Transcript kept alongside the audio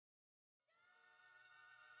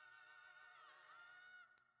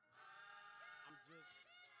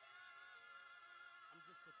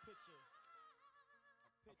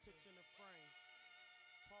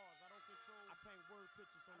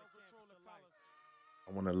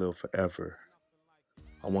I want to live forever.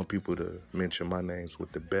 I want people to mention my names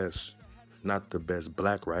with the best, not the best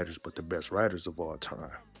black writers, but the best writers of all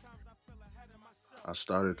time. I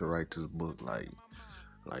started to write this book like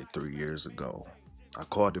 3 years ago. I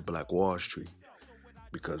called it Black Wall Street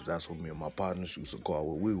because that's what me and my partners used to call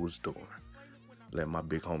what we was doing. Let my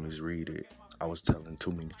big homies read it. I was telling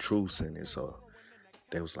too many truths in it, so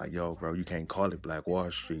they was like, "Yo, bro, you can't call it Black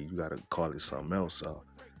Wall Street. You gotta call it something else." So,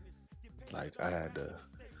 like, I had to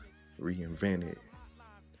reinvent it,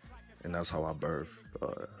 and that's how I birthed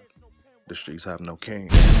The Streets Have No King.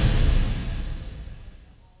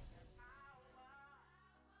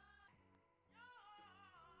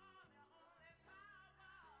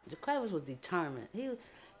 JaQuavis was determined. He was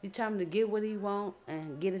determined to get what he want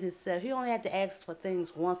and get it himself. He only had to ask for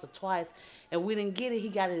things once or twice, and we didn't get it. He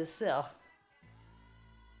got it himself.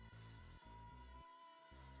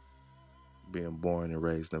 Being born and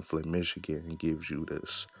raised in Flint, Michigan, it gives you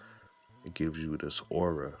this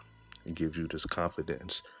aura, it gives you this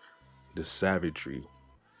confidence, this savagery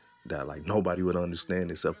that like nobody would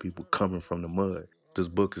understand except people coming from the mud. This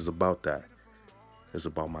book is about that. It's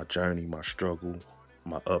about my journey, my struggle,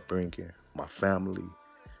 my upbringing, my family,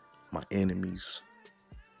 my enemies,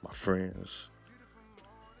 my friends.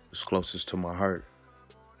 It's closest to my heart.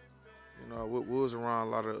 You know, we was around a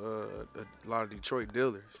lot of Detroit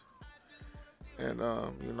dealers, and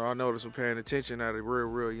you know, I noticed him paying attention at a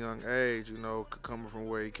real young age. You know, coming from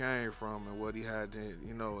where he came from and what he had to,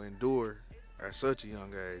 you know, endure at such a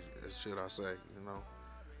young age. Should I say, you know?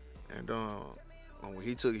 And when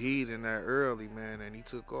he took heed in that early, man, and he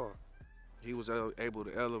took off, he was able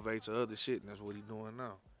to elevate to other shit, and that's what he's doing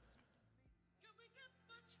now.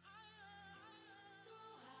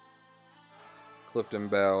 Clifton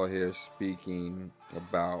Bell here speaking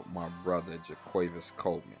about my brother JaQuavis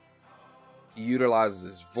Coleman. He utilizes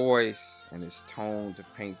his voice and his tone to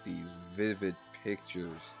paint these vivid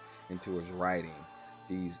pictures into his writing,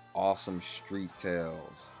 these awesome street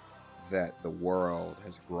tales that the world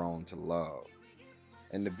has grown to love.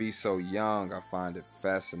 And to be so young, I find it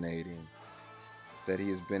fascinating that he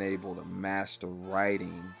has been able to master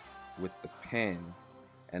writing with the pen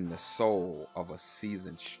and the soul of a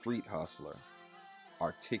seasoned street hustler,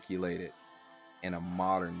 articulated in a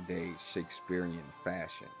modern day Shakespearean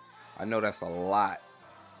fashion. I know that's a lot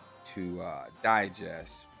to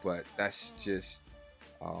digest, but that's just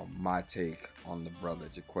my take on the brother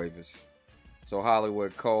JaQuavis. So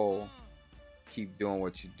Hollywood Cole, keep doing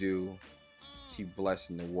what you do, keep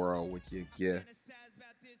blessing the world with your gift,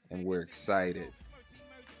 and we're excited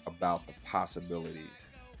about the possibilities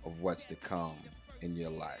of what's to come in your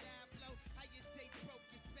life.